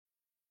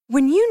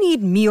When you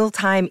need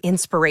mealtime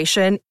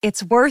inspiration,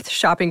 it's worth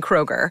shopping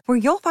Kroger, where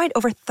you'll find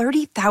over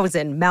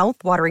 30,000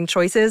 mouth-watering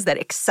choices that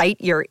excite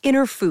your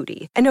inner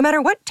foodie. And no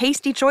matter what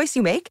tasty choice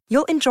you make,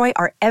 you'll enjoy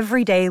our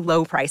everyday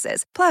low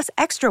prices, plus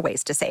extra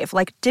ways to save,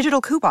 like digital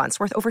coupons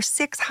worth over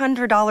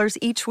 $600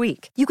 each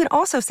week. You can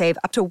also save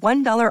up to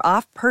 $1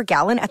 off per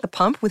gallon at the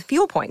pump with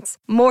fuel points.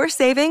 More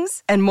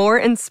savings and more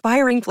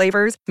inspiring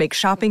flavors make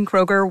shopping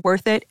Kroger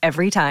worth it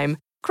every time.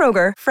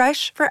 Kroger,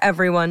 fresh for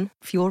everyone.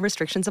 Fuel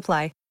restrictions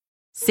apply.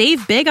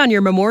 Save big on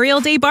your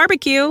Memorial Day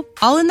barbecue,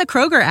 all in the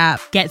Kroger app.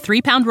 Get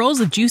 3-pound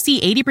rolls of juicy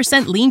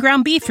 80% lean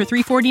ground beef for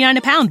 $3.49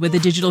 a pound with a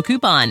digital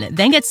coupon.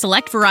 Then get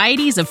select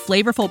varieties of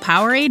flavorful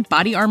Powerade,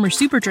 Body Armor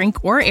Super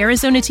Drink, or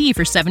Arizona tea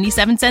for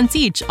 77 cents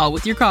each, all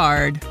with your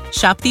card.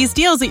 Shop these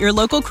deals at your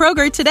local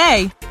Kroger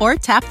today, or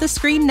tap the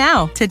screen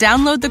now to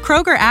download the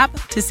Kroger app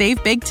to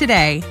save big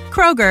today.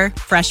 Kroger,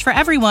 fresh for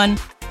everyone.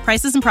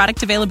 Prices and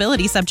product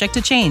availability subject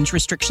to change.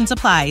 Restrictions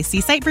apply. See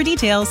site for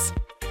details.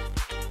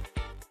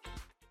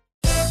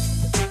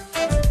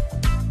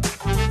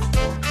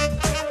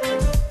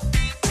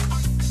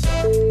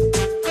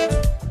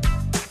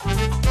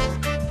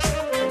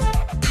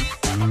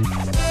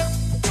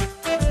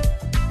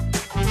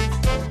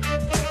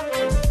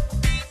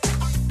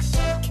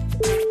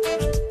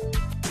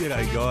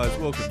 G'day guys,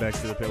 welcome back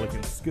to the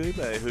Pelican Scoop,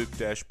 a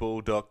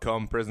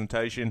hoop-ball.com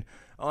presentation.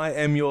 I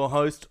am your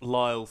host,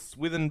 Lyle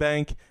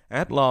Swithenbank,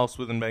 at Lyle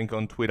Swithenbank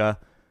on Twitter,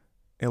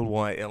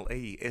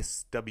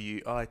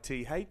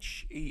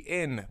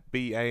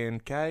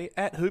 LYLESWITHENBANK.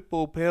 At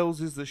Hoopball Pels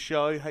is the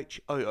show,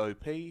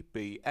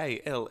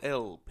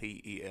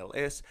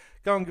 HOOPBALLPELS.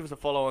 Go and give us a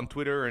follow on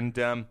Twitter, and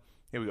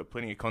we've got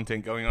plenty of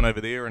content going on over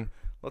there, and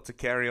lots of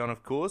carry on,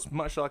 of course,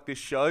 much like this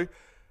show.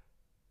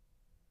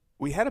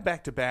 We had a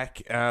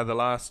back-to-back the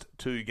last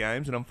two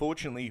games, and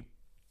unfortunately,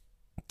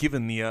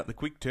 given the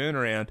quick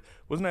turnaround,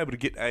 wasn't able to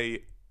get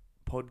a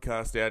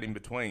podcast out in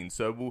between.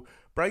 So we'll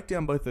break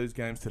down both those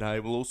games today.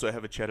 We'll also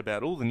have a chat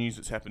about all the news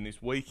that's happened this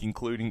week,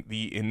 including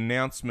the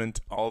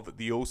announcement of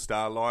the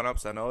All-Star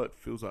lineups. I know it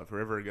feels like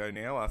forever ago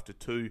now after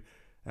two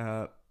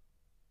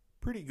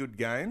pretty good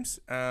games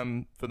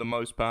for the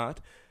most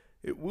part.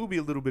 It will be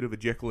a little bit of a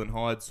Jekyll and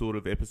Hyde sort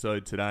of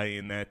episode today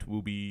in that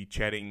we'll be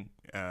chatting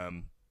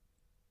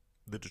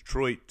the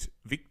Detroit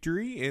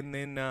victory, and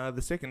then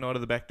the second night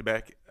of the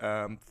back-to-back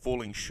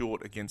falling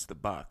short against the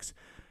Bucks.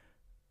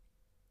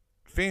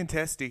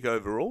 Fantastic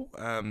overall.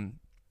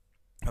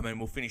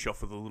 We'll finish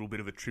off with a little bit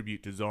of a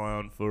tribute to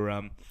Zion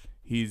for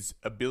his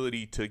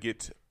ability to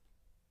get,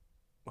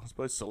 I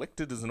suppose,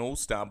 selected as an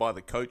all-star by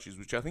the coaches,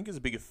 which I think is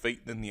a bigger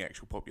feat than the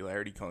actual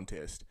popularity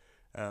contest,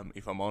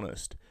 if I'm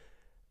honest.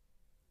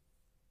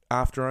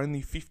 After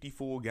only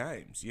 54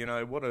 games,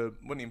 what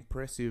an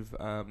impressive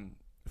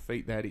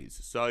feat that is.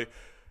 So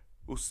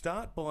we'll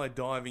start by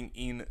diving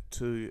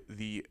into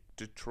the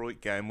Detroit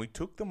game. We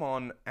took them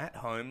on at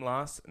home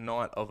last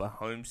night of a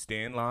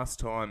homestand. Last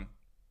time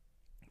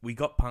we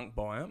got punked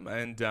by them,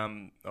 and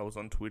I was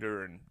on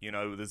Twitter, and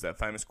there's that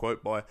famous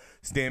quote by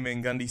Stan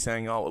Van Gundy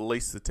saying, "Oh, at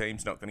least the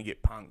team's not going to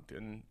get punked,"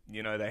 and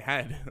they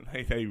had,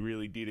 they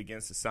really did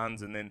against the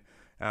Suns, and then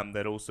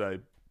that also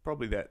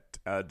probably that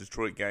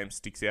Detroit game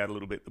sticks out a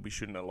little bit that we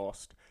shouldn't have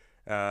lost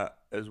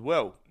as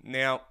well.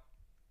 Now,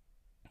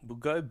 we'll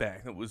go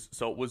back. It was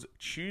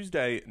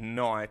Tuesday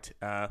night,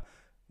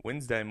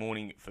 Wednesday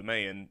morning for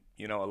me, and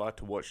I like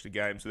to watch the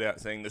games without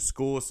seeing the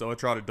score, so I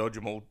try to dodge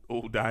them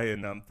all day,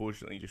 and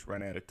unfortunately just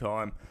ran out of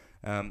time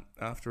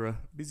after a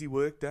busy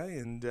work day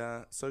and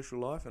social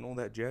life and all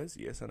that jazz.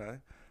 Yes, I know,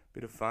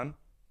 bit of fun.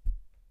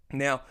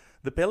 Now,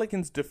 the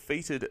Pelicans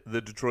defeated the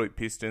Detroit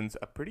Pistons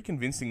pretty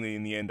convincingly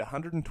in the end,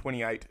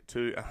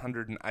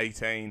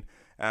 128-118.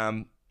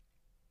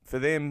 For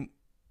them,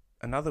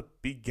 another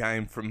big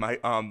game from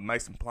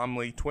Mason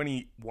Plumlee,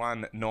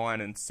 21,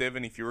 9, and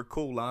 7. If you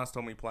recall, last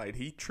time we played,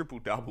 he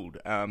triple-doubled,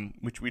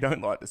 which we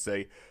don't like to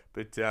see,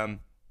 but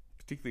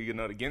particularly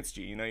not against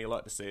you. You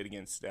like to see it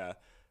against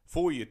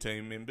for your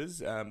team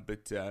members,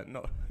 but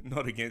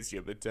not against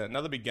you. But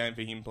another big game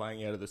for him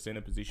playing out of the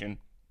center position.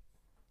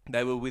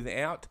 They were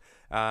without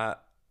their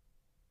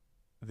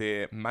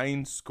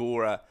main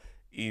scorer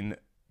in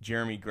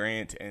Jeremy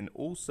Grant, and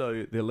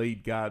also their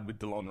lead guard with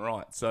DeLon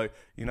Wright. So,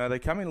 they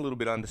come in a little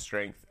bit under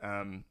strength,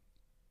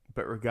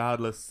 but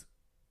regardless,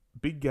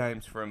 big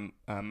games from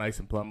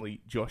Mason Plumlee.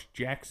 Josh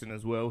Jackson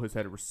as well has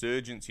had a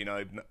resurgence,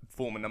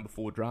 former number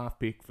 4 draft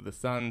pick for the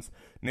Suns.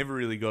 Never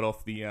really got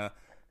off the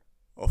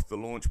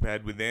launch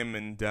pad with them,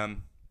 and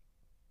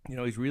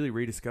he's really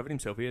rediscovered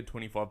himself. He had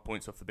 25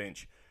 points off the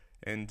bench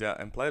and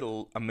played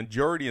a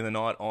majority of the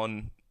night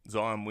on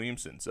Zion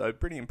Williamson. So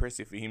pretty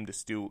impressive for him to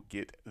still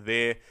get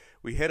there.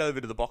 We head over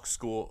to the box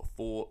score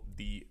for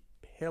the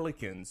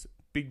Pelicans.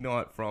 Big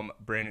night from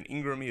Brandon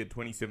Ingram. He had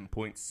 27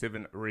 points,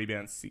 7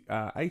 rebounds,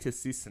 8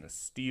 assists and a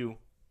steal.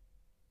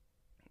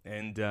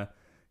 And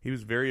he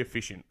was very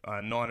efficient.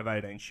 9 of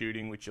 18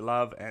 shooting, which you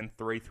love, and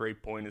 3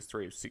 3-pointers,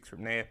 3 of 6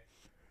 from there.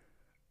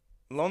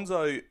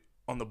 Lonzo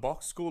on the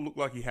box score looked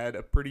like he had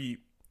a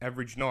pretty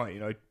average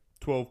night.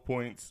 12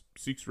 points,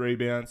 6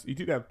 rebounds. He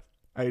did have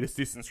 8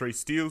 assists and 3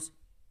 steals.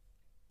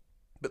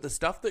 But the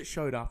stuff that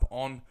showed up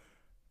on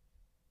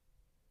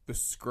the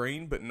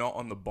screen but not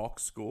on the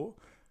box score,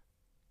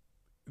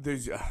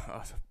 there's,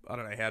 I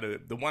don't know how to,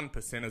 the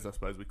 1%ers, I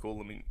suppose we call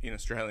them in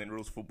Australian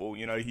rules football.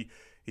 You know,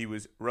 he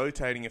was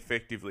rotating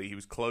effectively, he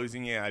was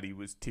closing out, he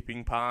was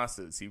tipping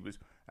passes, he was,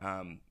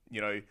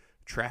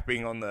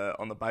 trapping on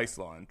the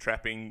baseline,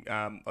 trapping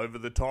over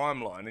the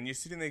timeline, and you're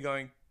sitting there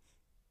going,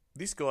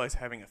 this guy's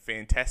having a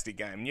fantastic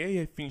game. Yeah,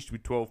 he finished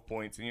with 12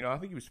 points, and I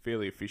think he was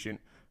fairly efficient.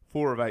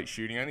 4 of 8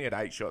 shooting, only had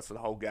 8 shots for the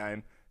whole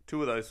game.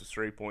 2 of those were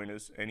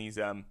 3-pointers, and his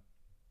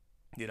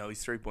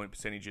his 3-point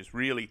percentage has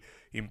really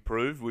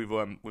improved. We've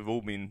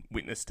all been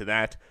witness to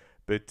that,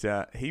 but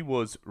he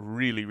was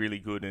really, really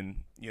good.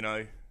 And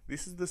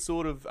this is the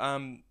sort of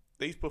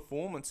these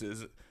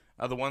performances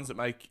are the ones that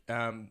make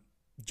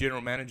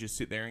general managers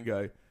sit there and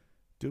go,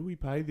 "Do we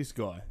pay this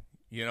guy?"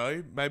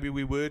 Maybe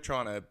we were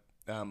trying to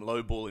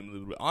lowball him a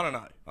little bit. I don't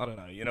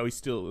know. It was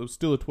still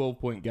a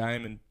 12-point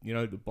game, and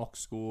the box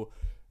score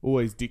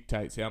always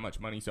dictates how much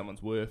money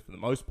someone's worth for the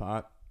most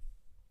part.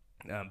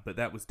 But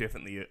that was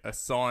definitely a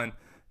sign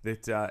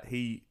that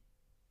he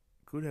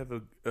could have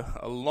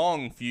a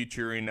long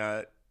future in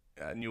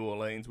New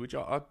Orleans, which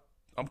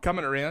I'm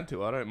coming around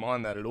to. I don't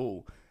mind that at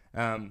all.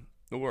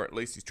 Or at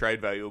least his trade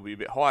value will be a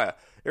bit higher.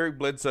 Eric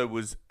Bledsoe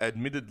was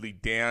admittedly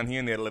down. He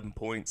only had 11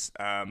 points.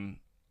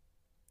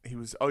 He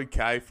was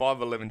okay,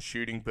 5-11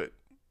 shooting, but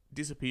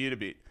disappeared a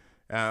bit.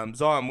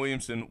 Zion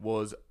Williamson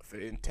was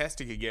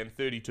fantastic again,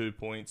 32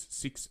 points,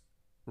 6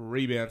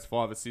 rebounds,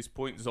 5 assists.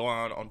 Point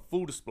Zion on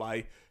full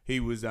display. He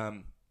was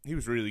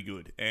really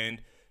good,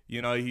 and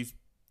there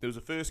was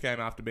a first game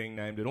after being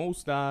named an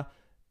All-Star,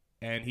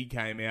 and he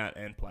came out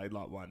and played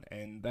like one,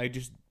 and they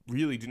just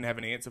really didn't have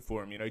an answer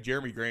for him.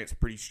 Jeremy Grant's a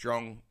pretty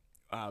strong,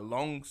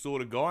 long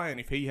sort of guy, and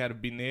if he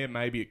had been there,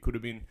 maybe it could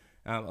have been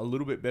a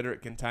little bit better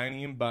at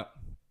containing him, but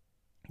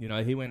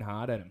he went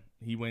hard at him.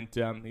 He went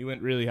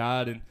really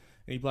hard, and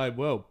he played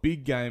well.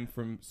 Big game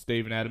from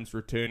Steven Adams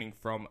returning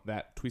from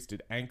that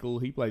twisted ankle.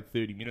 He played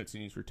 30 minutes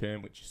in his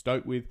return, which you're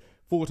stoked with.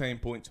 14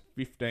 points,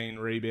 15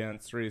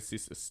 rebounds, 3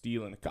 assists, a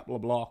steal, and a couple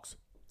of blocks.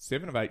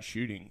 7 of 8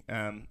 shooting.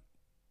 And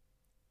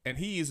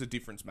he is a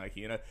difference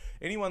maker.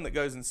 Anyone that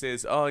goes and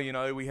says,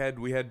 we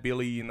had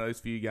Billy in those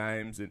few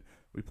games, and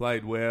we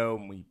played well,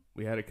 and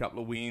we had a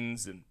couple of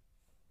wins, and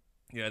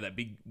that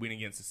big win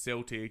against the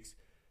Celtics.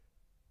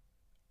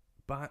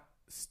 But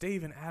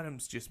Steven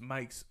Adams just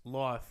makes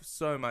life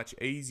so much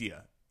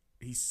easier.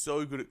 He's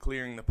so good at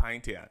clearing the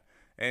paint out.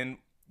 And,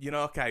 he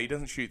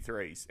doesn't shoot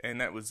threes. And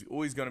that was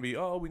always going to be,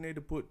 we need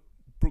to put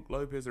Brook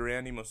Lopez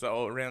around him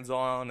or around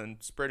Zion and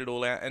spread it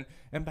all out.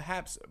 And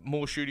perhaps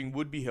more shooting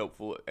would be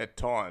helpful at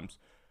times.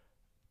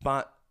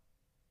 But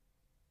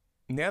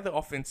now the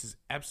offense is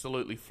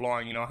absolutely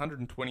flying.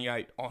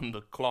 128 on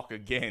the clock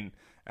again.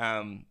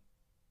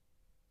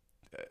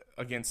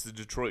 Against the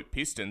Detroit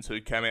Pistons,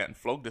 who came out and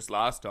flogged us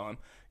last time,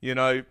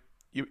 you're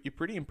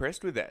pretty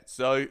impressed with that.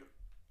 So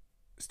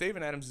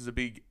Steven Adams is a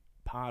big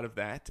part of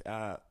that.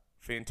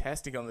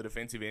 Fantastic on the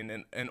defensive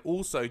end, and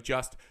also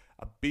just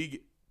a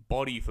big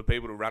body for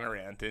people to run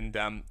around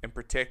and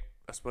protect,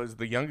 I suppose,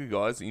 the younger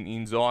guys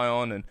in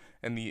Zion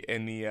and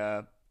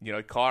the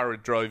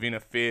Kyra drove in a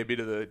fair bit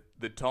of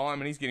the time,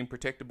 and he's getting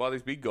protected by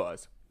these big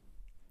guys,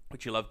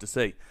 which you love to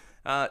see.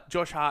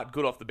 Josh Hart,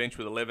 good off the bench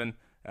with 11.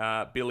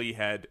 Billy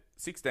had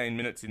 16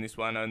 minutes in this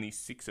one, only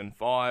 6 and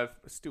 5.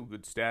 Still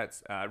good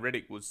stats.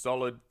 Redick was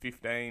solid,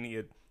 15. He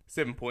had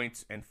 7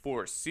 points and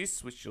 4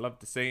 assists, which you love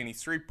to see. And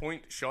his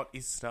 3-point shot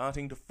is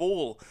starting to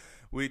fall,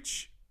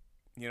 which,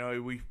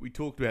 we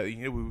talked about.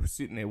 We were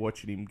sitting there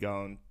watching him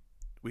going,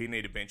 we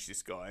need to bench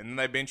this guy. And then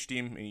they benched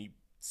him, and he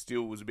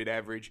still was a bit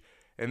average.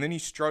 And then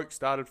his stroke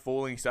started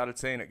falling. He started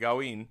seeing it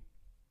go in.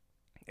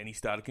 And he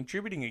started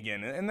contributing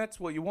again, and that's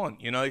what you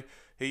want.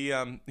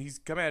 He's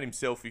come out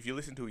himself. If you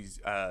listen to his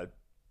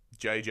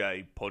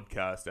JJ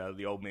podcast,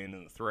 The Old Man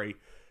and the Three,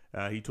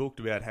 he talked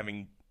about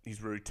having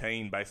his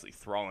routine basically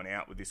thrown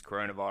out with this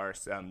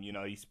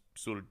coronavirus. He's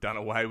sort of done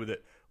away with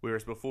it,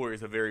 whereas before he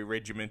was a very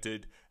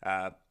regimented,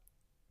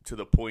 to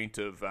the point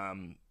of,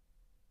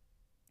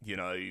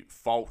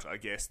 fault, I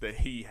guess, that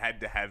he had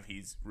to have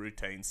his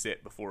routine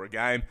set before a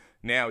game.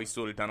 Now he's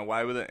sort of done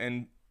away with it,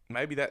 and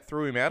maybe that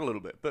threw him out a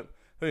little bit, but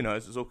who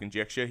knows? It's all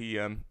conjecture.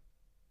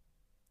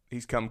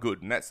 He's come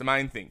good, and that's the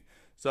main thing.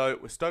 So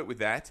we're stoked with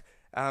that.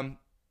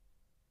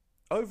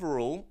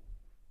 Overall,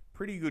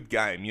 pretty good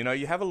game.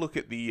 You have a look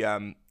at the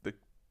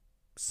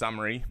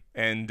summary,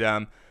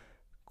 and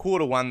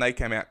quarter one they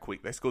came out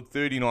quick. They scored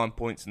 39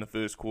 points in the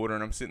first quarter,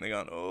 and I'm sitting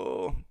there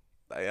going,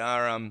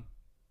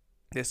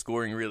 they're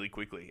scoring really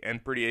quickly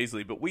and pretty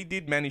easily. But we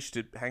did manage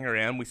to hang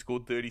around. We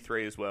scored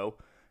 33 as well,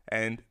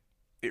 and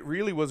it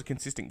really was a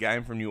consistent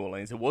game from New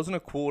Orleans. It wasn't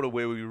a quarter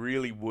where we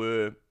really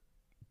were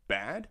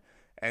bad,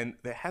 and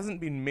there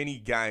hasn't been many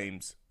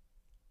games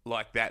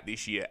like that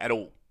this year at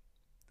all.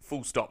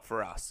 Full stop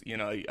for us.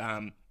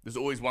 There's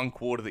always one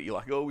quarter that you're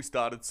like, we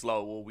started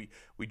slow, or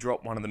we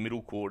dropped one of the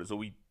middle quarters, or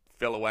we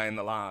fell away in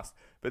the last.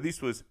 But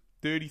this was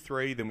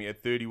 33, then we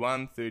had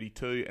 31,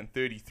 32, and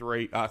 32,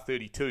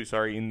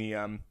 in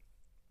the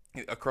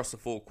across the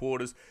 4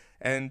 quarters,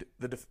 and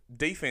the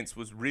defense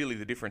was really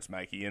the difference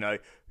maker.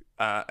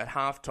 At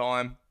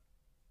halftime,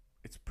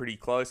 it's pretty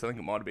close. I think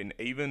it might have been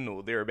even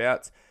or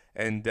thereabouts,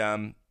 and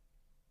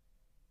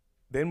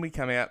then we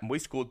come out and we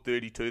scored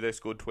 32, they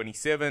scored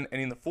 27,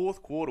 and in the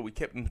 4th quarter we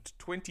kept them to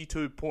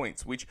 22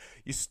 points, which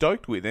you're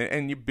stoked with,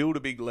 and you build a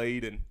big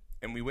lead,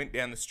 and we went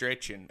down the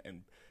stretch and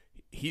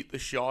hit the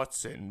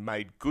shots and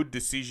made good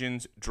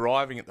decisions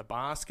driving at the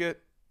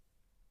basket.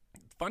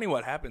 It's funny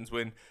what happens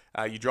when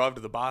you drive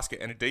to the basket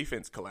and a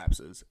defense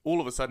collapses. All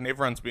of a sudden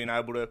everyone's been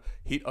able to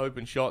hit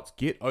open shots,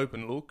 get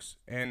open looks,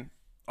 and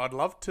I'd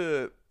love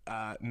to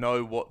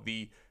know what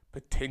the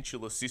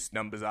potential assist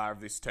numbers are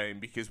of this team,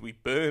 because we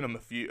burn them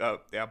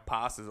our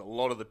passes a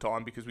lot of the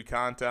time because we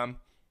can't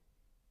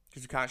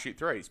shoot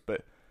threes.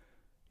 But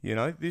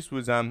this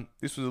was a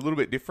little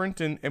bit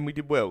different, and we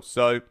did well.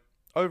 So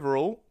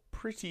overall,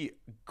 pretty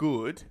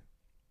good.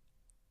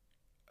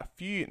 A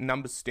few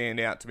numbers stand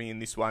out to me in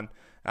this one.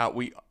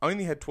 We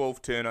only had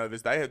 12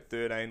 turnovers. They had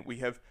 13. We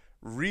have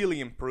really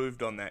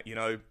improved on that.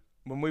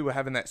 When we were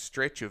having that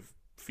stretch of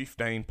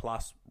 15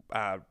 plus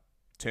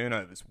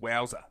turnovers,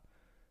 wowza.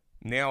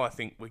 Now I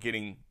think we're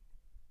getting,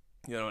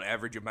 an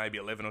average of maybe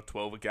 11 or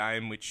 12 a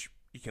game, which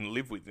you can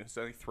live with. It's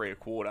only 3 a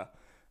quarter.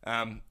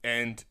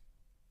 And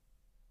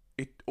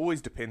it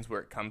always depends where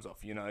it comes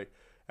off.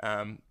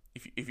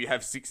 If you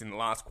have 6 in the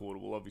last quarter,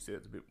 well, obviously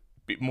that's a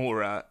bit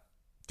more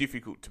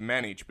difficult to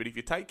manage. But if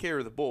you take care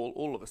of the ball,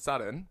 all of a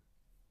sudden,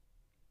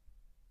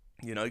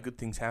 good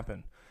things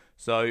happen.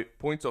 So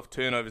points off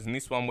turnovers in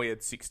this one, we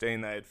had 16,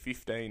 they had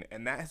 15,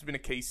 and that has been a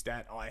key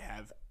stat I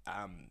have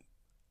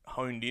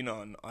honed in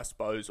on, I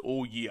suppose,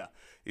 all year,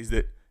 is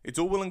that it's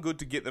all well and good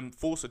to get them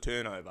force a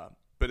turnover,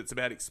 but it's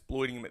about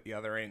exploiting them at the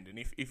other end. And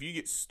if you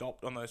get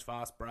stopped on those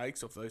fast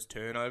breaks off those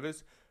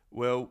turnovers,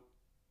 well,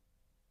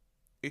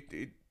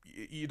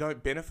 you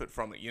don't benefit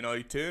from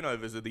it.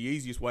 Turnovers are the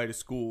easiest way to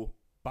score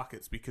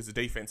buckets because the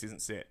defense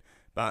isn't set.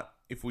 But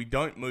if we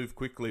don't move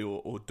quickly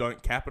or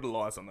don't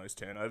capitalize on those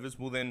turnovers,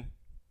 well then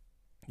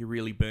you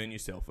really burn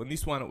yourself. And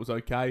this one, it was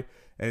okay,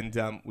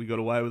 and we got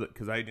away with it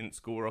because they didn't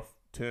score off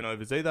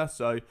turnovers either,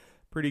 so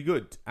pretty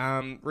good.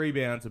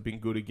 Rebounds have been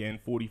good again,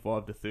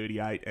 45 to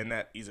 38, and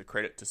that is a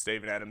credit to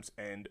Steven Adams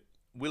and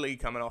Billy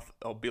coming off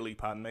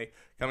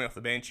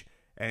the bench,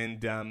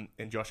 and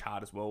Josh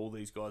Hart as well. All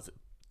these guys,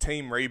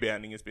 team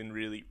rebounding has been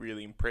really,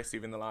 really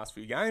impressive in the last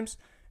few games,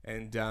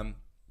 and in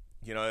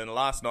the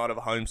last night of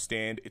a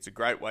homestand, it's a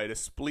great way to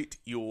split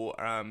your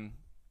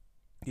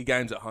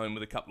games at home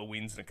with a couple of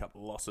wins and a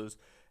couple of losses,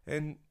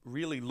 and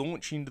really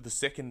launch into the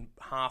second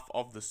half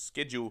of the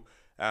schedule,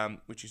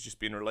 which has just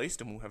been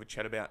released, and we'll have a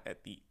chat about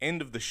at the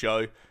end of the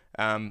show.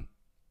 And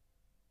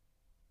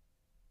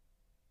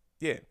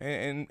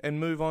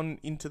move on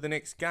into the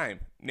next game.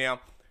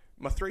 Now,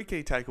 my 3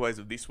 key takeaways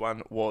of this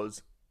one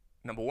was,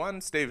 number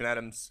 1, Steven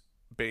Adams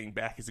being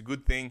back is a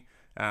good thing.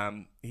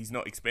 He's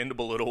not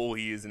expendable at all.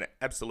 He is an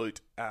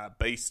absolute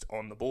beast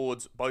on the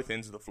boards, both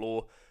ends of the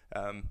floor.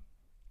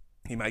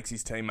 He makes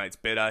his teammates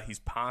better. His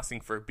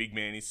passing for a big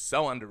man is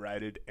so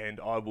underrated, and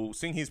I will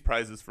sing his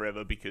praises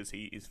forever because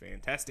he is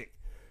fantastic.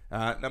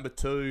 Number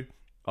 2,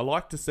 I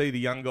like to see the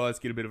young guys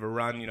get a bit of a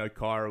run.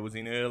 Kyra was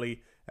in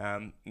early.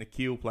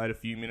 Nikhil played a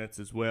few minutes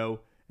as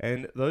well.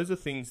 And those are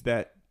things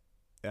that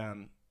are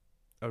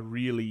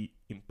really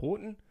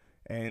important,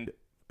 and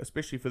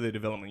especially for their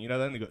development. They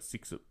only got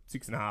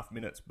 6.5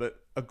 minutes,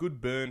 but a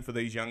good burn for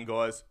these young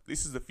guys.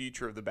 This is the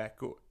future of the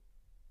backcourt.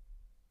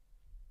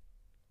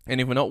 And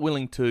if we're not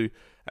willing to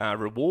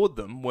reward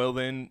them, well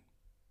then,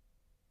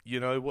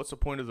 what's the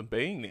point of them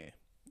being there?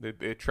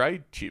 They're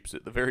trade chips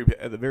at the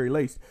very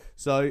least.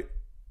 So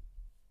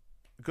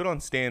good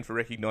on Stan for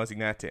recognising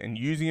that and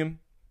using them.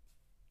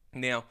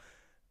 Now,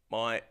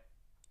 my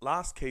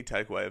last key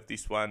takeaway of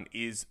this one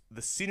is the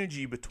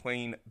synergy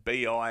between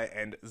BI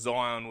and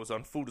Zion was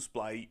on full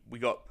display. We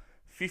got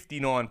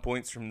 59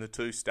 points from the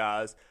 2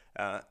 stars.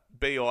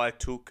 BI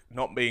took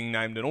not being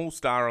named an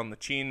all-star on the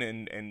chin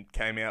and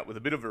came out with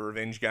a bit of a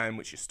revenge game,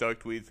 which you're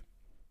stoked with.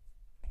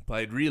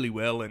 Played really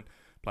well and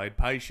played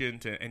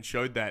patient and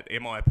showed that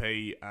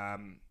MIP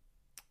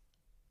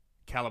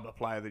caliber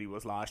player that he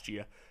was last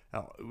year.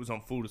 It was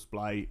on full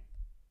display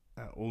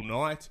all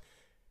night.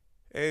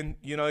 And,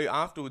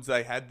 afterwards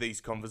they had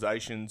these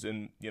conversations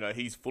and,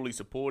 he's fully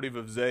supportive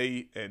of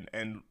Z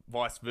and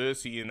vice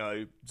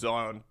versa.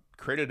 Zion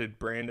credited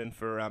Brandon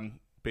for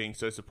being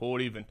so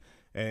supportive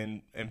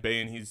and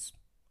being his,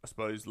 I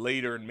suppose,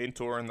 leader and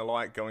mentor and the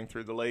like going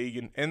through the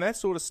league. And that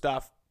sort of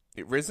stuff,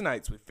 it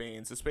resonates with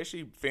fans,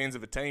 especially fans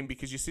of a team,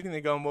 because you're sitting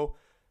there going, well,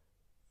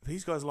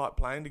 these guys like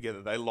playing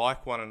together. They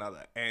like one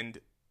another and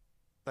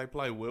they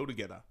play well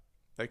together.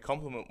 They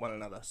complement one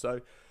another.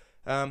 So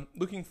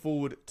looking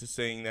forward to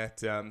seeing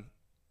that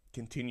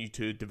continue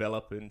to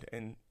develop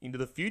and into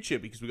the future,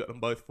 because we've got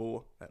them both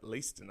for at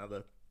least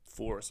another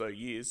 4 or so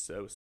years.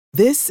 So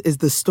This is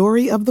the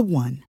story of the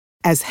one.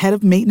 As head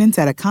of maintenance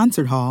at a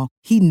concert hall,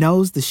 he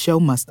knows the show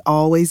must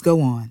always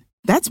go on.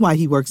 That's why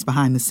he works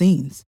behind the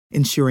scenes,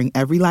 ensuring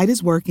every light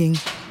is working,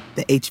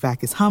 the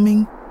HVAC is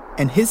humming,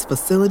 and his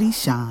facility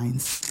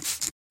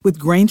shines. With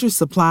Grainger's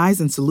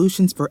supplies and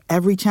solutions for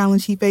every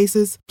challenge he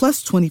faces,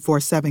 plus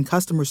 24/7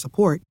 customer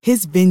support,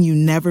 his venue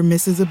never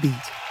misses a beat.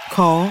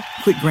 Call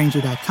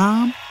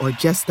quickgrainger.com or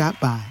just stop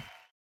by.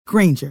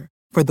 Grainger,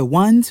 for the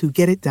ones who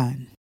get it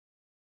done.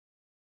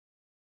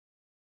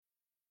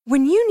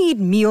 When you need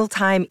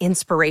mealtime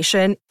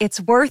inspiration,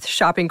 it's worth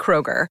shopping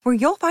Kroger, where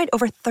you'll find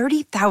over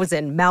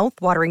 30,000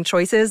 mouth-watering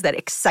choices that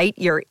excite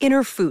your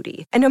inner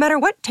foodie. And no matter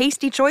what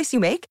tasty choice you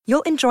make,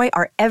 you'll enjoy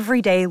our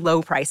everyday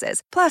low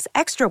prices, plus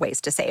extra ways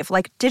to save,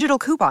 like digital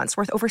coupons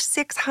worth over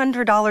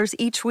 $600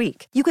 each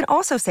week. You can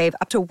also save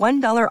up to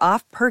 $1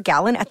 off per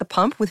gallon at the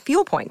pump with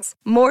fuel points.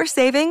 More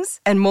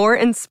savings and more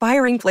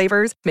inspiring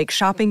flavors make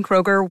shopping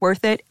Kroger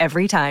worth it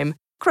every time.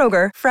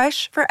 Kroger,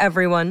 fresh for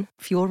everyone.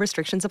 Fuel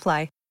restrictions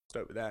apply.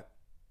 Start with that.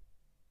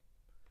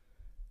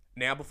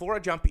 Now, before I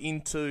jump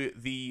into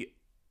the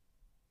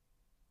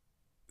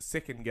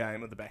second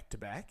game of the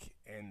back-to-back,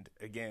 and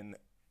again,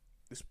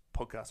 this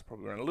podcast will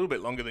probably run a little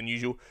bit longer than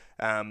usual,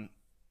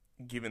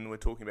 given we're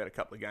talking about a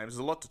couple of games. There's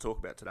a lot to talk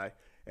about today.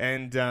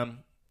 And I'd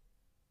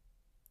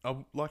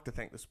like to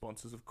thank the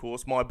sponsors, of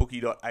course,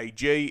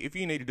 mybookie.ag. If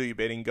you need to do your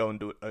betting, go and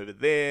do it over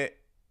there.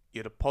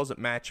 Your deposit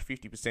match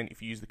 50%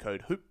 if you use the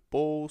code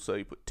HOOPBALL. So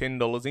you put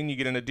 $10 in, you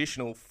get an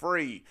additional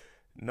free,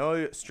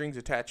 no strings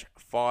attached,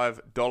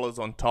 $5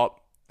 on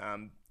top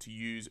to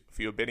use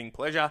for your betting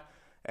pleasure.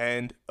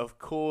 And, of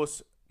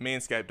course,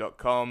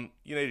 manscaped.com.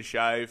 You need a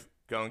shave,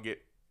 go and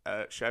get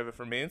a shaver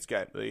from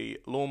Manscaped.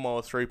 The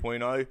Lawnmower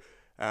 3.0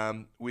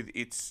 with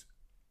its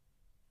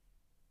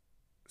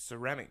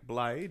ceramic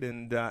blade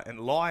and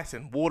light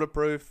and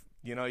waterproof.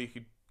 You know, you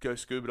could go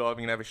scuba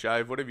diving and have a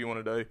shave, whatever you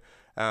want to do.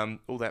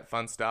 All that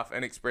fun stuff.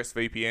 And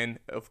ExpressVPN,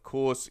 of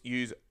course,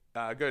 go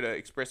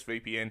to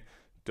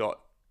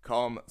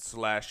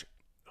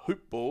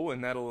expressvpn.com/hoopball,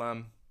 and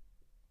that'll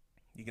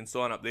you can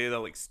sign up there.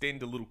 They'll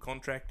extend a little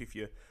contract if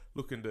you're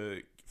looking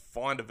to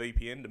find a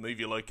VPN to move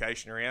your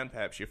location around.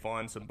 Perhaps you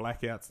find some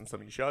blackouts in some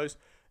of your shows.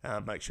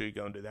 Make sure you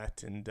go and do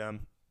that, and tell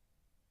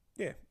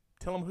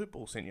them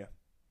Hoopball sent you.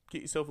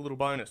 Get yourself a little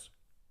bonus.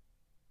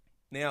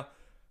 Now,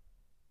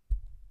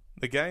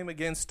 the game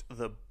against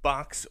the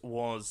Bucks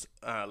was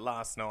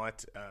last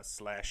night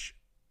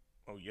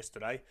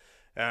yesterday.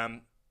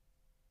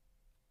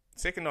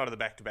 Second night of the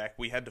back-to-back,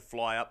 we had to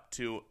fly up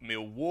to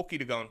Milwaukee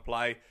to go and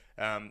play.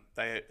 They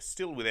are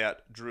still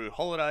without Drew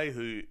Holiday,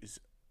 who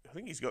is, I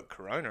think he's got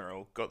corona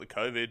or got the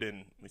COVID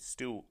and is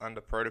still under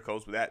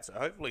protocols with that. So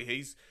hopefully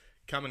he's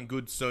coming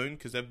good soon,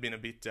 because they've been a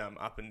bit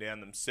up and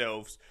down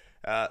themselves.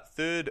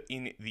 Third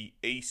in the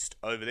East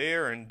over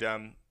there, and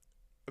a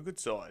good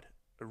side.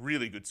 A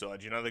really good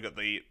side. You know, they got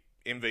the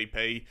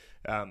MVP,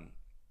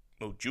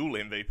 dual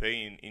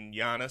MVP in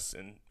Giannis,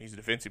 and he's a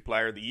Defensive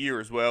Player of the Year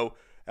as well.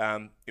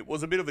 It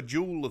was a bit of a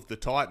duel of the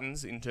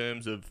Titans in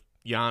terms of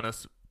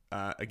Giannis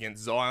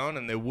against Zion,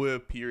 and there were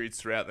periods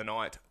throughout the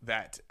night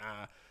that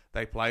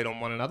they played on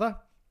one another.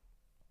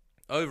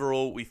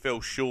 Overall, we fell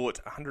short,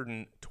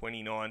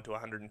 129 to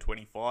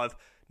 125.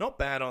 Not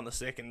bad on the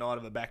second night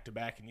of a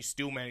back-to-back, and you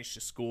still managed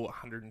to score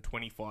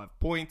 125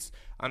 points.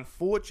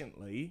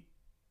 Unfortunately,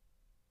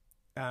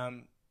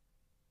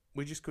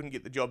 we just couldn't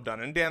get the job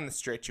done. And down the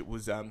stretch, it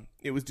was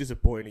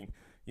disappointing.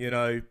 You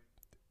know,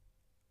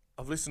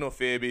 I've listened to a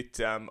fair bit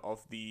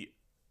of the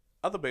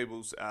other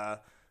people's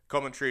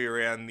commentary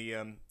around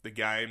the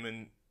game,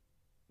 and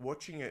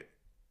watching it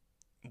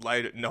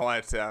late at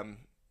night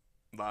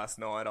last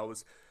night, I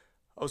was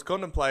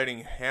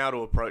contemplating how to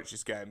approach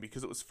this game,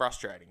 because it was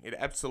frustrating. It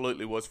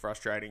absolutely was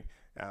frustrating.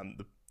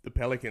 The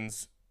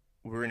Pelicans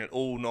were in it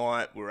all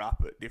night. We were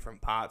up at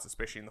different parts,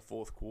 especially in the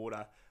fourth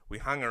quarter. We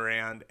hung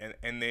around,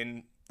 and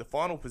then the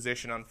final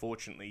possession,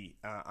 unfortunately,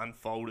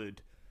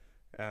 unfolded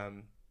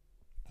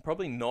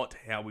probably not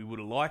how we would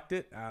have liked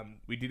it.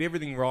 We did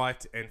everything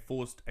right and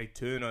forced a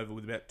turnover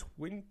with about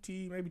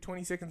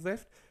 20 seconds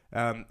left,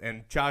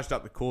 and charged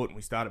up the court, and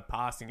we started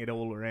passing it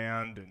all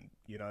around. And,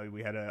 you know,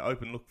 we had an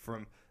open look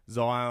from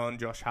Zion.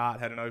 Josh Hart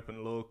had an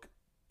open look,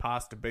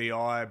 passed to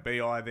B.I.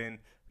 B.I. then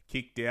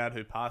kicked out,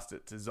 who passed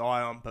it to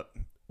Zion. But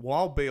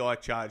while B.I.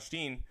 charged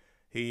in,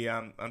 he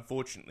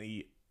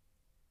unfortunately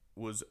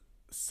was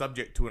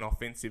subject to an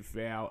offensive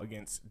foul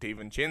against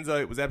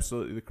DiVincenzo. It was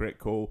absolutely the correct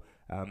call.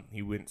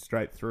 He went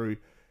straight through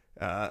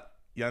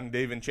young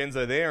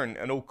DiVincenzo there,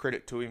 and all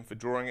credit to him for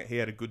drawing it. He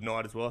had a good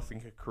night as well. I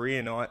think a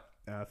career night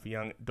for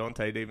young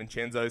Dante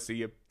DiVincenzo. So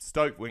you're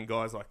stoked when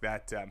guys like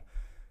that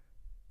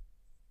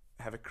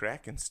have a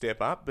crack and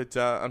step up. But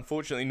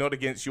unfortunately not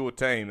against your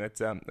team.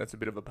 That's a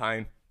bit of a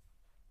pain.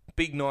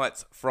 Big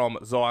nights from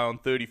Zion,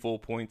 34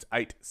 points,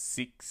 8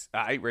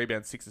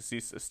 rebounds, 6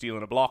 assists, a steal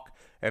and a block,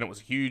 and it was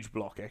a huge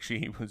block. Actually,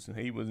 he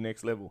was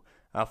next level.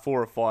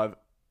 4 of 5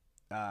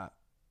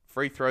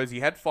 free throws. He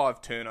had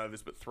 5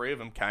 turnovers, but 3 of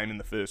them came in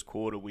the first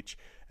quarter, which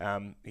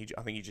I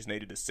think he just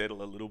needed to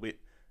settle a little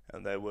bit.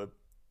 And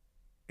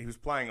he was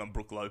playing on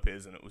Brook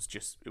Lopez, and it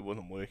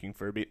wasn't working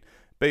for a bit.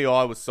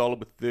 BI was solid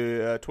with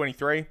the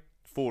 23,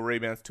 4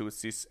 rebounds, 2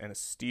 assists, and a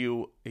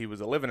steal. He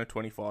was 11 of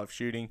 25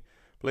 shooting.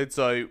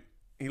 Bledsoe,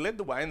 he led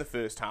the way in the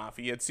first half.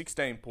 He had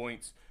 16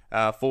 points,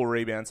 4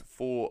 rebounds,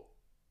 4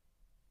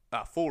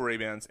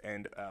 rebounds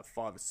and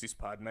 5 assists,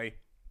 pardon me.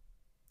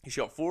 He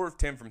shot 4 of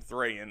 10 from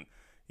 3, and,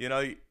 you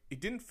know, it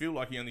didn't feel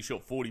like he only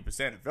shot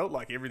 40%. It felt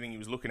like everything he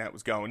was looking at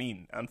was going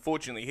in.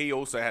 Unfortunately, he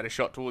also had a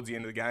shot towards the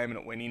end of the game, and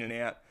it went in and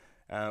out,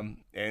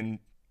 and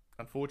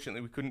unfortunately,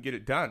 we couldn't get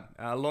it done.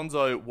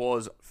 Lonzo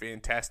was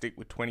fantastic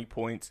with 20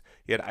 points.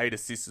 He had 8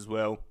 assists as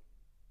well,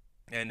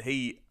 and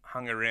he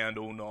hung around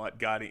all night,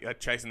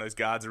 chasing those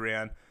guards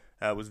around.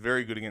 Was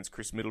very good against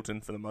Chris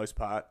Middleton for the most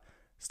part.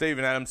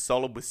 Steven Adams,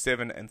 solid with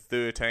 7 and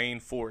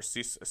 13, 4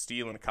 assists, a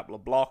steal, and a couple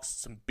of blocks.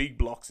 Some big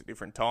blocks at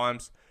different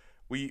times.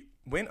 We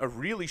went a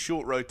really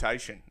short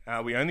rotation.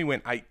 We only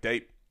went 8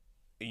 deep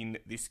in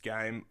this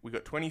game. We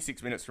got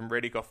 26 minutes from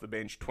Redick off the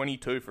bench,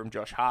 22 from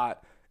Josh Hart,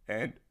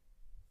 and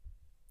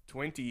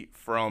 20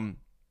 from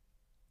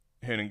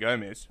Hernan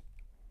Gomez,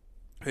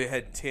 who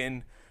had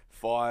 10,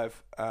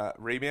 5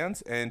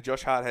 rebounds, and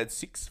Josh Hart had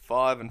 6,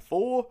 5, and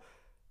 4.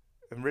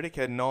 And Redick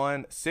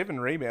had 7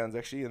 rebounds,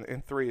 actually,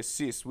 and 3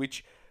 assists,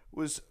 which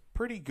was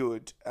pretty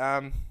good.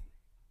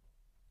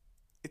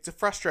 It's a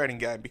frustrating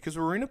game because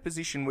we're in a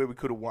position where we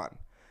could have won.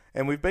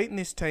 And we've beaten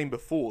this team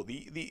before.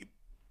 The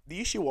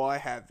issue I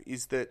have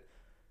is that,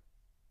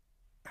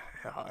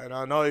 and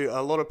I know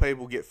a lot of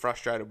people get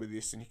frustrated with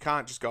this, and you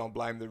can't just go and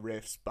blame the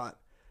refs, but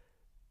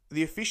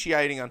the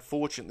officiating,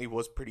 unfortunately,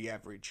 was pretty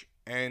average.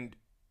 And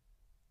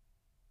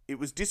it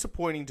was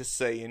disappointing to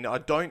see, and I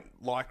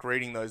don't like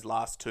reading those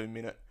last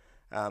 2-minute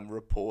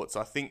reports.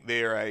 I think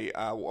they're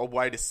a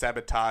way to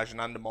sabotage and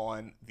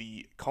undermine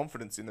the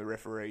confidence in the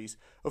referees.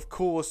 Of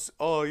course,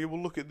 you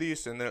will look at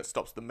this, and then it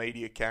stops the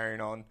media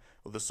carrying on,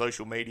 or the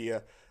social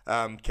media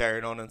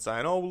carrying on and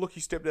saying, oh, well, look, he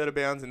stepped out of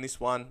bounds in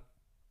this one.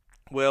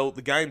 Well,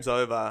 the game's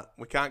over.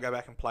 We can't go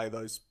back and play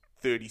those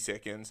 30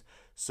 seconds,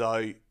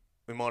 so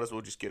we might as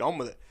well just get on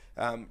with it.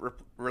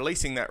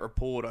 Releasing that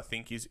report, I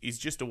think, is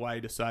just a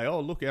way to say, oh,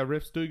 look, our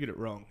refs do get it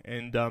wrong.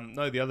 And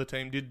no, the other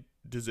team did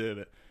deserve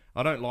it.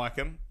 I don't like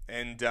them,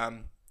 and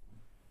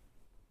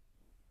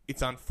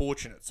it's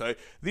unfortunate. So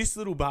this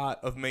little part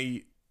of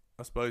me,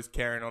 I suppose,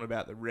 carrying on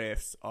about the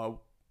refs,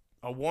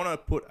 I want to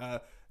put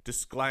a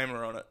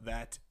disclaimer on it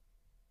that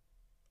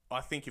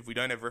I think if we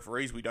don't have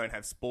referees, we don't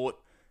have sport,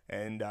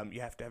 and you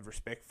have to have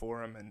respect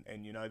for them,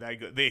 and you know,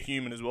 they're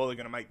human as well. They're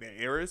going to make their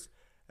errors.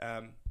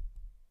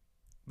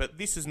 But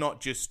this is not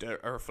just a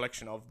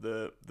reflection of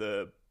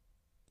the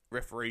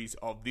referees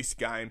of this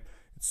game.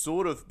 It's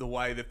sort of the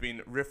way they've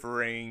been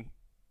refereeing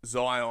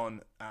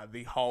Zion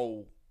the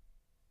whole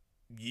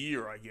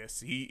year, I guess.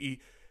 He's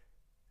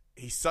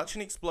such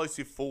an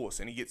explosive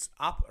force, and he gets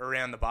up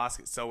around the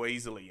basket so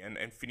easily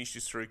and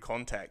finishes through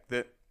contact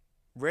that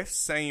refs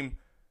seem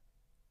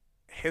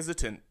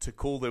hesitant to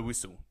call their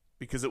whistle,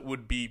 because it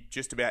would be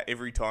just about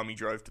every time he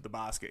drove to the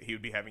basket, he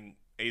would be having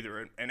either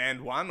an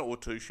and 1 or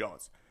 2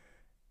 shots.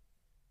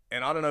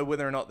 And I don't know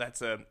whether or not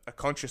that's a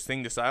conscious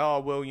thing to say,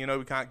 oh, well, you know,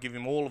 we can't give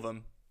him all of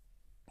them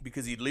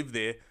because he'd live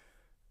there.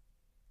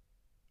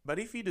 But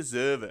if you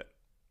deserve it,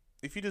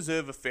 if you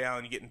deserve a foul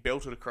and you're getting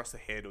belted across the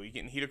head or you're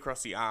getting hit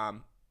across the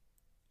arm,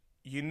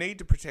 you need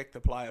to protect the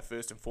player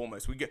first and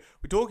foremost. We're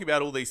talking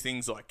about all these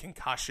things like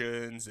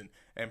concussions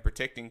and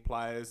protecting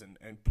players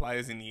and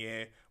players in the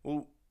air.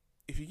 Well,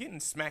 if you're getting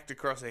smacked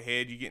across the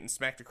head, you're getting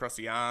smacked across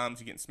the arms,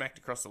 you're getting smacked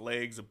across the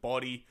legs, the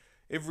body,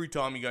 every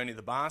time you go near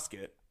the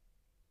basket,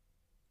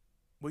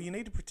 well, you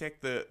need to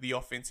protect the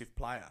offensive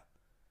player,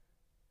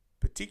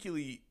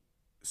 particularly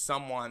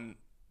someone.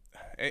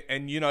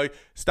 And, you know,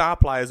 star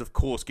players, of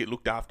course, get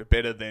looked after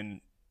better than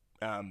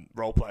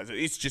role players.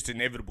 It's just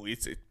inevitable.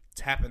 It's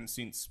happened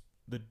since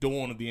the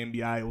dawn of the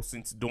NBA, or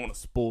since the dawn of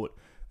sport.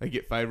 They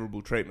get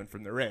favourable treatment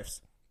from the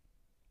refs.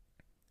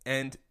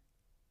 And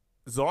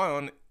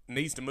Zion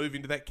needs to move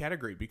into that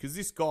category, because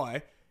this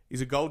guy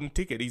is a golden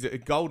ticket. He's a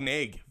golden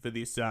egg for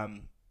this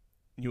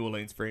New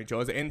Orleans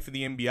franchise and for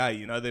the NBA.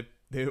 You know,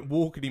 they're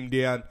walking him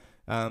down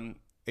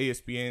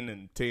ESPN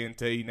and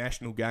TNT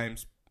national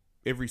games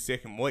every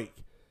second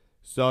week.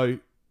 So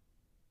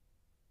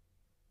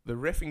the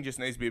reffing just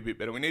needs to be a bit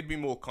better. We need to be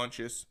more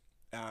conscious.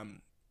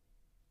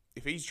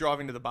 If he's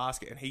driving to the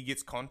basket and he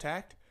gets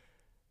contact,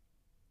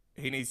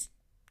 he needs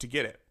to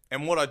get it.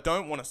 And what I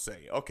don't want to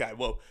see, okay,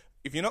 well,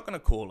 if you're not going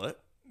to call it,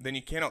 then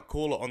you cannot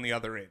call it on the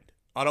other end.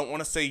 I don't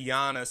want to see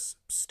Giannis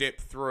step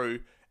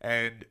through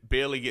and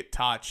barely get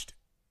touched,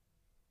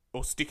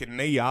 or stick a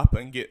knee up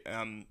and get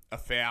a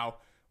foul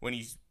when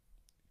he's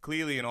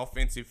clearly an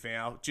offensive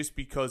foul, just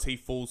because he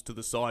falls to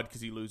the side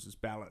because he loses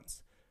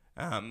balance.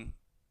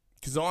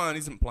 Because Zion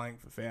isn't playing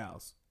for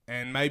fouls,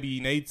 and maybe he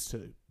needs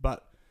to.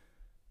 But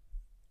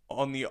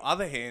on the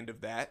other hand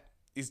of that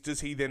is,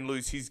 does he then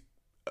lose his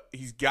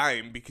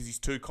game because he's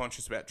too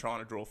conscious about trying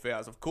to draw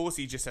fouls? Of course,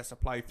 he just has to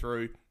play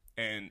through,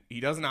 and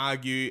he doesn't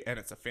argue, and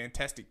it's a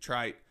fantastic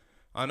trait.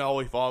 I know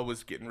if I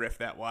was getting ref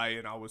that way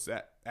and I was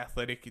that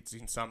athletic, it's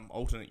in some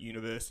alternate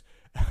universe,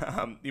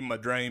 in my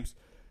dreams,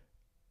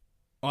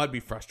 I'd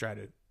be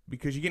frustrated,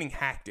 because you're getting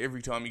hacked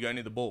every time you go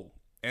near the ball.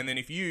 And then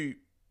if you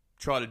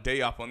try to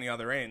D up on the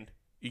other end,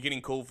 you're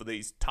getting called for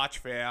these touch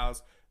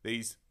fouls,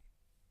 these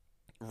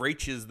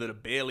reaches that are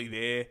barely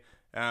there.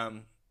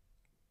 And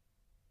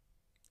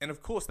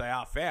of course they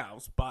are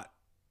fouls, but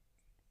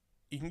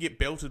you can get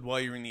belted while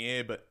you're in the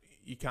air, but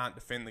you can't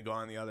defend the guy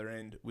on the other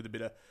end with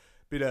a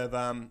bit of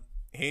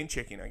hand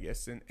checking, I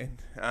guess. And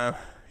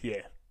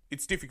yeah,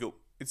 it's difficult.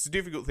 It's a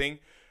difficult thing.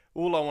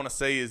 All I want to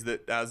see is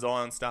that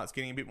Zion starts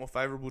getting a bit more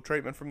favourable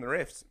treatment from the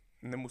refs,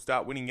 and then we'll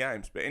start winning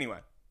games. But anyway,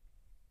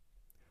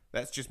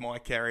 that's just my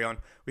carry on.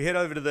 We head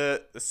over to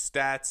the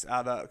stats,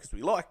 because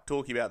we like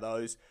talking about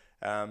those.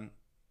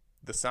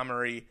 The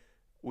summary,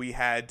 we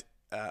had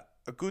a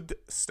good,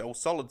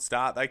 solid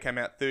start. They came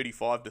out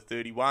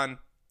 35-31.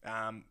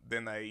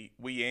 Then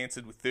we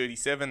answered with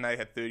 37. They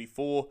had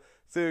 34.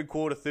 Third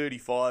quarter,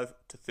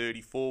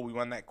 35-34. We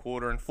won that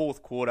quarter. And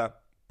fourth quarter,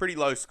 pretty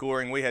low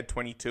scoring. We had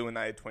 22 and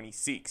they had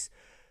 26.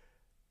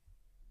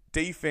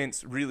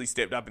 Defense really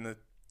stepped up in the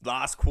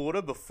last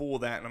quarter. Before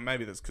that, and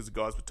maybe that's because the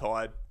guys were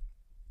tired,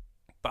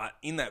 but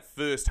in that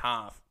first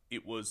half,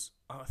 it was,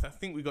 I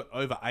think we got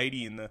over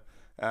 80 in the,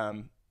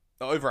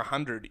 over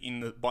 100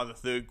 by the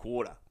third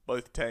quarter,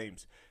 both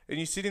teams. And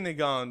you're sitting there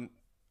going,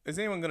 is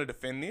anyone going to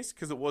defend this?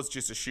 Because it was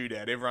just a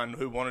shootout. Everyone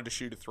who wanted to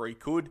shoot a three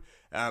could,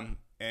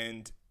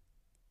 and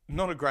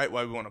not a great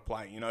way we want to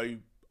play. You know,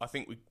 I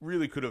think we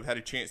really could have had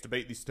a chance to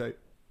beat this team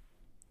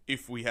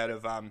if we had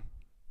have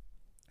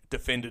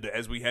defended it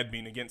as we had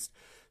been against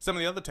some of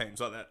the other teams,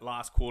 like that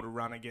last quarter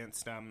run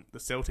against the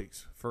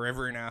Celtics.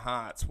 Forever in our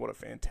hearts. What a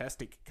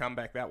fantastic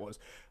comeback that was.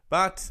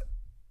 But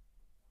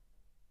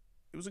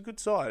it was a good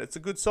side. It's a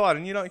good side,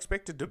 and you don't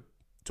expect it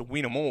to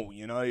win them all,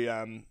 you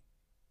know,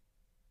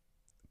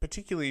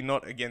 particularly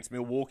not against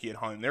Milwaukee at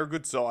home. They're a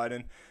good side,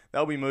 and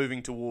they'll be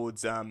moving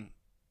towards the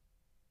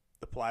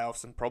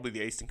playoffs and probably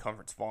the Eastern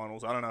Conference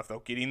Finals. I don't know if they'll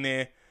get in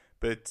there,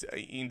 but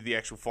into the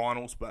actual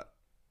finals, but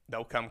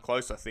they'll come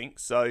close, I think.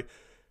 So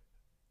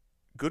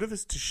good of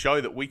us to show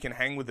that we can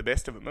hang with the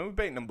best of them. And we've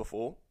beaten them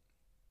before,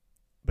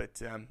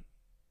 but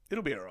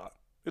it'll be all right.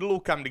 It'll all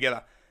come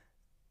together.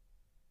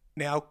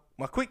 Now,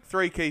 my quick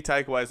 3 key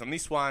takeaways on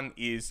this one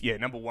is,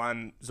 number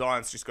 1,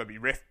 Zion's just got to be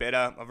ref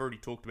better. I've already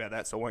talked about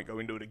that, so I won't go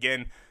into it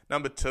again.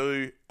 Number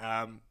 2,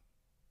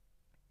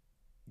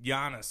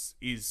 Giannis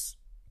is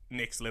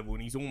next level,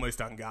 and he's almost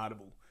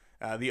unguardable.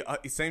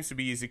 It seems to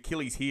be his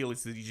Achilles heel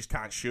is that he just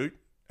can't shoot.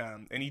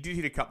 And he did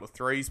hit a couple of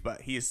threes,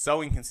 but he is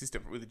so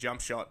inconsistent with a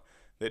jump shot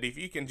that if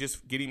you can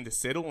just get him to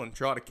settle and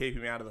try to keep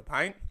him out of the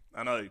paint,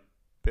 I know,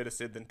 better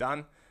said than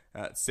done.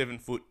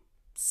 7'6"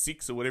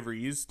 or whatever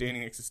he is,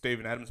 standing next to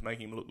Steven Adams,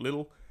 making him look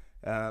little,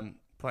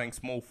 playing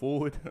small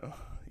forward.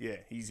 Yeah,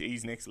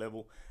 he's next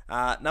level.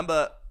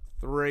 Number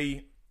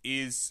 3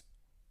 is,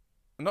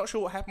 I'm not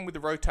sure what happened with the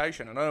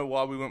rotation. I don't know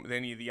why we went with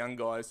any of the young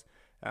guys,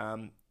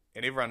 and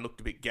everyone looked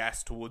a bit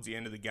gassed towards the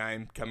end of the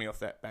game, coming off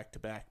that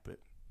back-to-back, but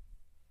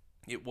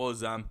it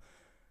was an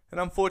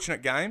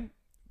unfortunate game,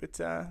 but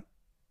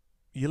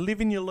you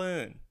live and you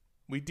learn.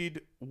 We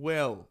did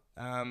well.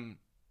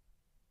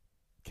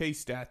 Key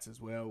stats as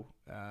well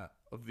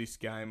of this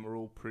game were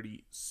all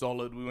pretty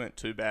solid. We weren't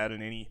too bad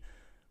in any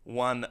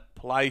one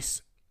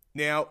place.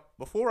 Now,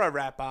 before I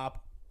wrap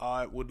up,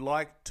 I would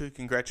like to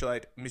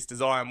congratulate Mr.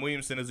 Zion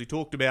Williamson, as we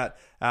talked about,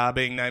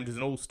 being named as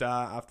an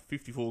All-Star after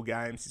 54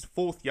 games. His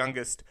 4th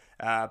youngest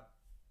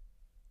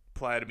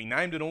player to be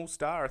named an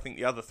All-Star. I think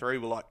the other 3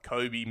 were like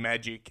Kobe,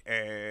 Magic,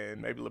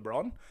 and maybe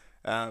LeBron.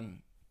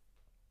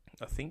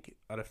 I think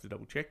I'd have to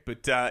double check,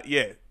 but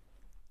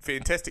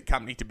fantastic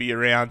company to be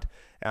around,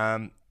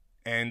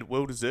 and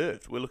well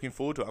deserved. We're looking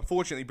forward to it.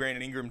 Unfortunately,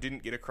 Brandon Ingram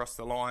didn't get across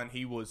the line.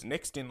 He was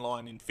next in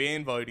line in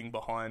fan voting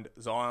behind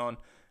Zion,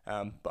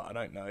 but I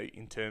don't know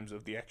in terms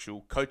of the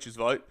actual coaches'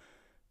 vote.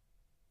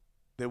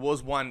 There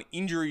was one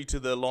injury to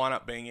the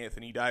lineup, being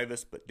Anthony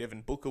Davis, but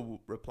Devin Booker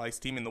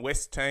replaced him in the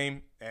West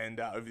team, and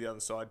over the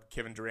other side,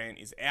 Kevin Durant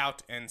is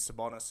out and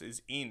Sabonis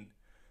is in.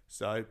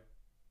 So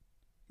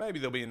maybe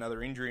there'll be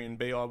another injury and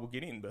BI will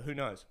get in, but who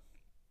knows?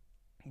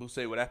 We'll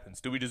see what happens.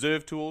 Do we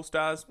deserve 2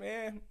 All-Stars?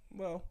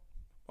 Well,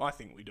 I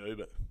think we do,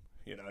 but,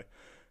 you know,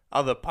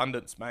 other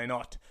pundits may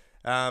not.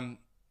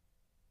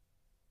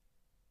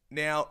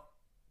 Now,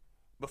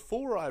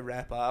 before I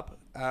wrap up,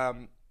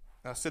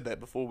 I said that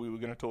before we were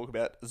going to talk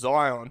about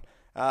Zion.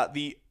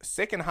 The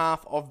second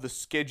half of the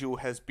schedule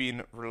has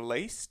been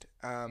released.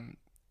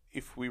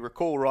 If we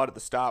recall right at the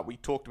start, we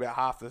talked about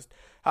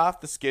half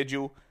the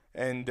schedule,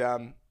 and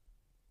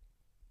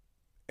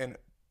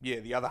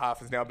the other half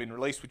has now been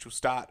released, which will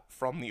start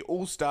from the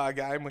All-Star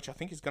game, which I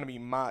think is going to be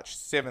March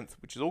 7th,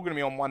 which is all going to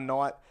be on one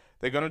night.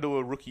 They're going to do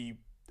a rookie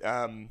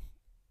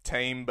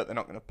team, but they're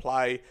not going to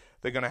play.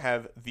 They're going to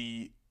have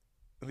this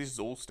is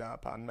All-Star,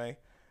 pardon me.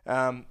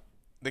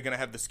 They're going to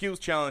have the skills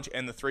challenge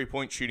and the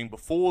three-point shooting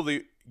before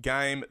the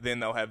game.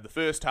 Then they'll have the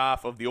first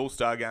half of the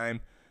All-Star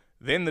game,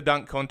 then the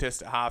dunk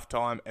contest at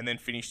halftime, and then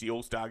finish the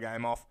All-Star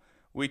game off,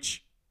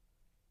 which,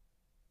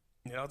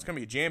 you know, it's going to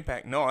be a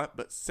jam-packed night,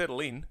 but settle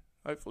in.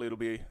 Hopefully it'll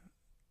be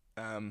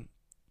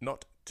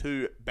not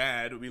too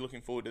bad. We'll be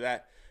looking forward to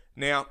that.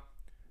 Now,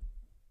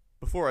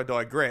 before I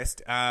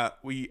digressed,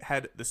 we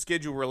had the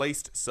schedule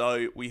released.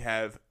 So we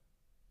have,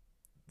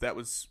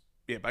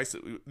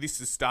 basically, this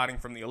is starting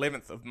from the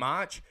 11th of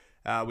March.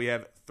 We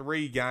have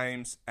 3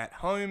 games at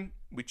home,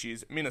 which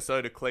is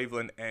Minnesota,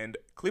 Cleveland, and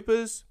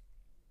Clippers.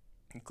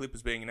 And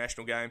Clippers being a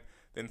national game.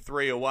 Then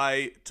 3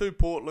 away, 2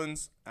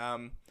 Portlands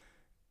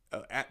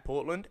at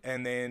Portland,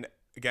 and then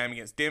a game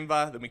against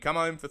Denver. Then we come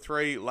home for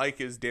 3,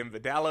 Lakers, Denver,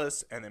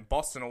 Dallas, and then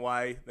Boston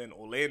away. Then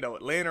Orlando,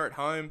 Atlanta at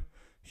home,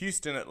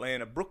 Houston,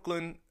 Atlanta,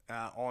 Brooklyn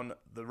on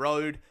the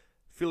road,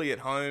 Philly at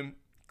home,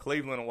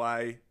 Cleveland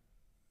away,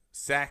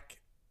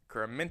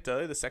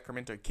 Sacramento, the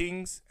Sacramento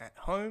Kings at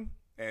home,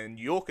 and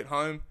New York at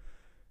home.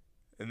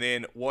 And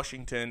then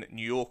Washington,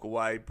 New York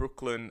away,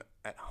 Brooklyn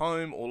at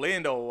home,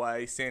 Orlando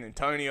away, San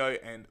Antonio,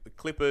 and the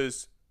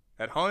Clippers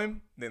at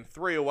home. Then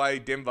 3 away,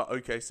 Denver,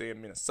 OKC,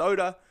 and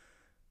Minnesota.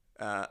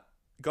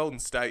 Golden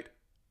State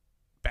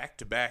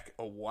back-to-back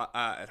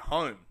at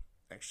home,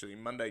 actually,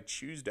 Monday,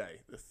 Tuesday,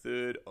 the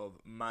 3rd of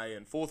May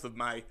and 4th of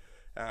May.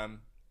 So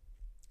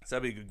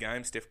that'll be a good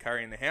game. Steph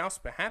Curry in the house,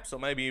 perhaps, or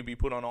maybe he'll be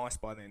put on ice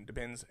by then.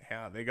 Depends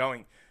how they're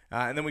going.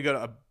 And then we got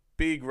a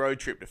big road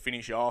trip to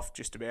finish off,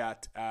 just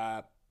about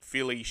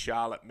Philly,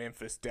 Charlotte,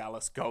 Memphis,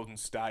 Dallas, Golden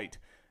State.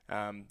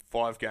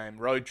 5-game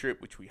road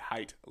trip, which we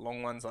hate,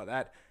 long ones like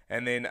that.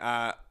 And then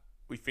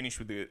we finish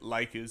with the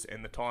Lakers,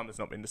 and the time has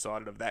not been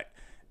decided of that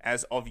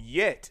as of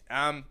yet.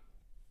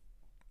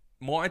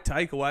 My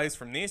takeaways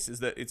from this is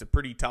that it's a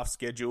pretty tough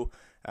schedule.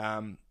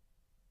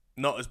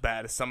 Not as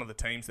bad as some of the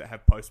teams that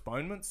have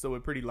postponements, so we're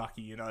pretty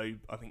lucky. I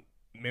think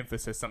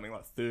Memphis has something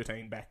like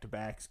 13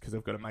 back-to-backs because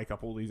they've got to make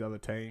up all these other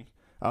teams,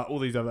 all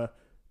these other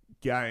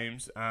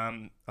games.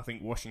 I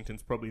think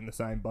Washington's probably in the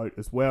same boat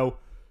as well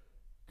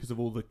because of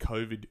all the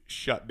COVID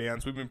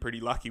shutdowns. We've been pretty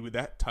lucky with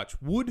that,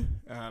 touch wood,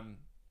 and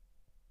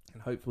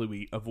hopefully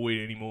we avoid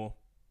any more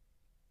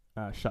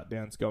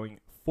shutdowns going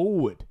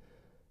forward.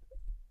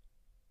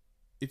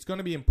 It's going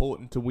to be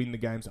important to win the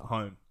games at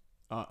home.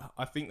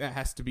 I think that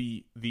has to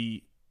be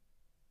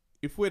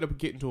if we're to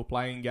get into a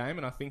play-in game,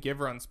 and I think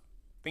everyone's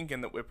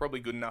thinking that we're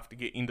probably good enough to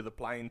get into the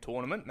play-in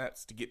tournament, and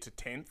that's to get to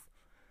 10th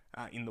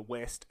in the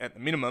West at the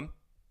minimum.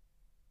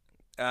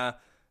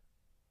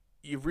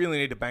 You really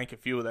need to bank a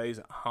few of these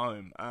at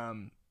home.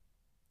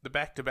 The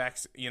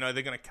back-to-backs, they're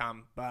going to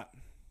come, but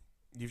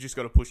you've just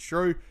got to push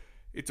through.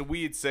 It's a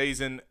weird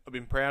season. I've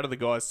been proud of the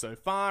guys so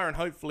far, and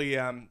hopefully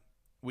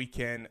we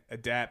can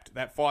adapt.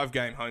 That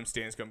 5-game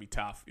homestand is going to be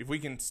tough. If we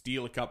can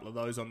steal a couple of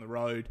those on the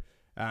road,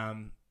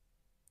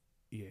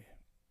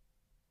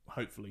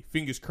 hopefully.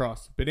 Fingers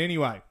crossed. But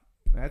anyway,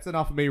 that's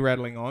enough of me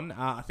rattling on.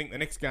 I think the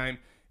next game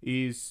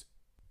is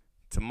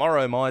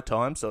tomorrow my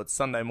time, so it's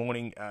Sunday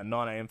morning, 9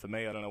 a.m. for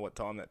me. I don't know what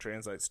time that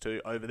translates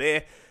to over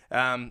there.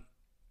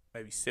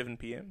 Maybe 7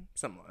 p.m.,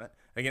 something like that,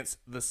 against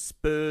the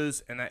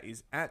Spurs, and that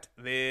is at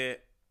their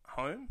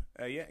home,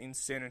 in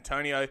San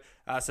Antonio.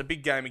 So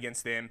big game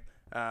against them.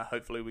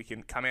 Hopefully we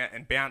can come out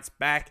and bounce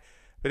back.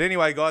 But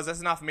anyway, guys, that's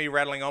enough of me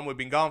rattling on. We've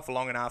been going for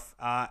long enough.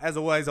 As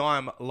always, I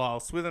am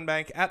Lyle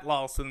Swithenbank, at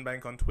Lyle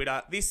Swithenbank on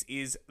Twitter. This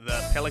is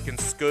the Pelican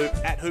Scoop,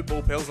 at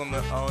Hoopball Pels on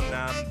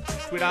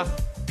Twitter.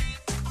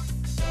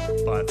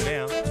 Bye for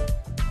now.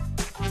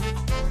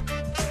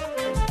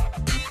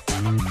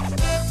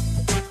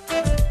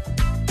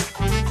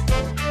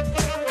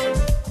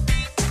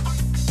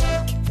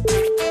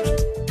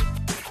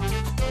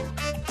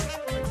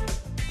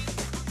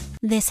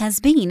 This has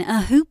been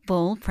a Hoop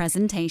Ball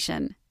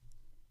presentation.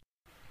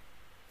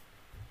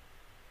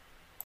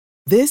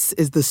 This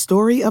is the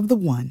story of the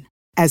one.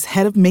 As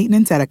head of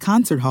maintenance at a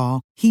concert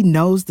hall, he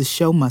knows the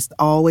show must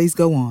always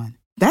go on.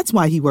 That's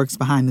why he works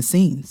behind the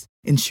scenes,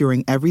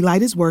 ensuring every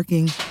light is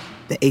working,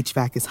 the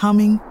HVAC is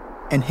humming,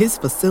 and his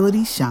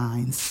facility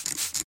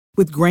shines.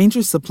 With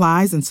Grainger's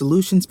supplies and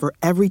solutions for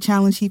every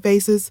challenge he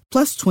faces,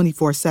 plus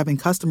 24/7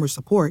 customer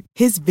support,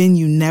 his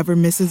venue never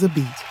misses a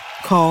beat.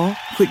 Call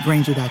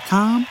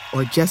quickgrainger.com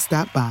or just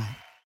stop by.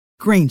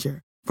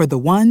 Grainger, for the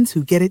ones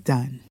who get it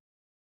done.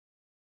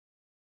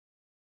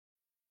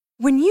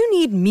 When you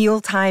need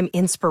mealtime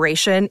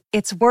inspiration,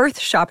 it's worth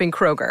shopping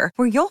Kroger,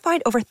 where you'll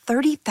find over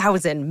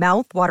 30,000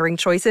 mouth-watering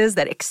choices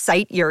that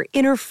excite your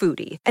inner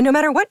foodie. And no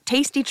matter what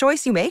tasty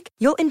choice you make,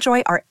 you'll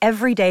enjoy our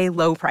everyday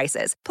low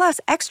prices, plus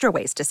extra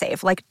ways to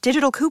save, like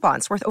digital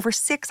coupons worth over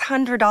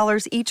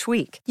 $600 each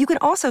week. You can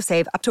also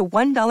save up to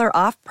 $1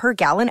 off per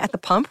gallon at the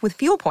pump with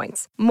fuel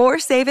points. More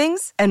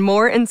savings and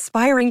more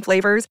inspiring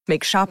flavors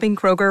make shopping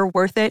Kroger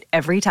worth it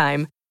every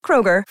time.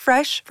 Kroger,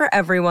 fresh for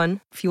everyone.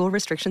 Fuel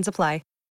restrictions apply.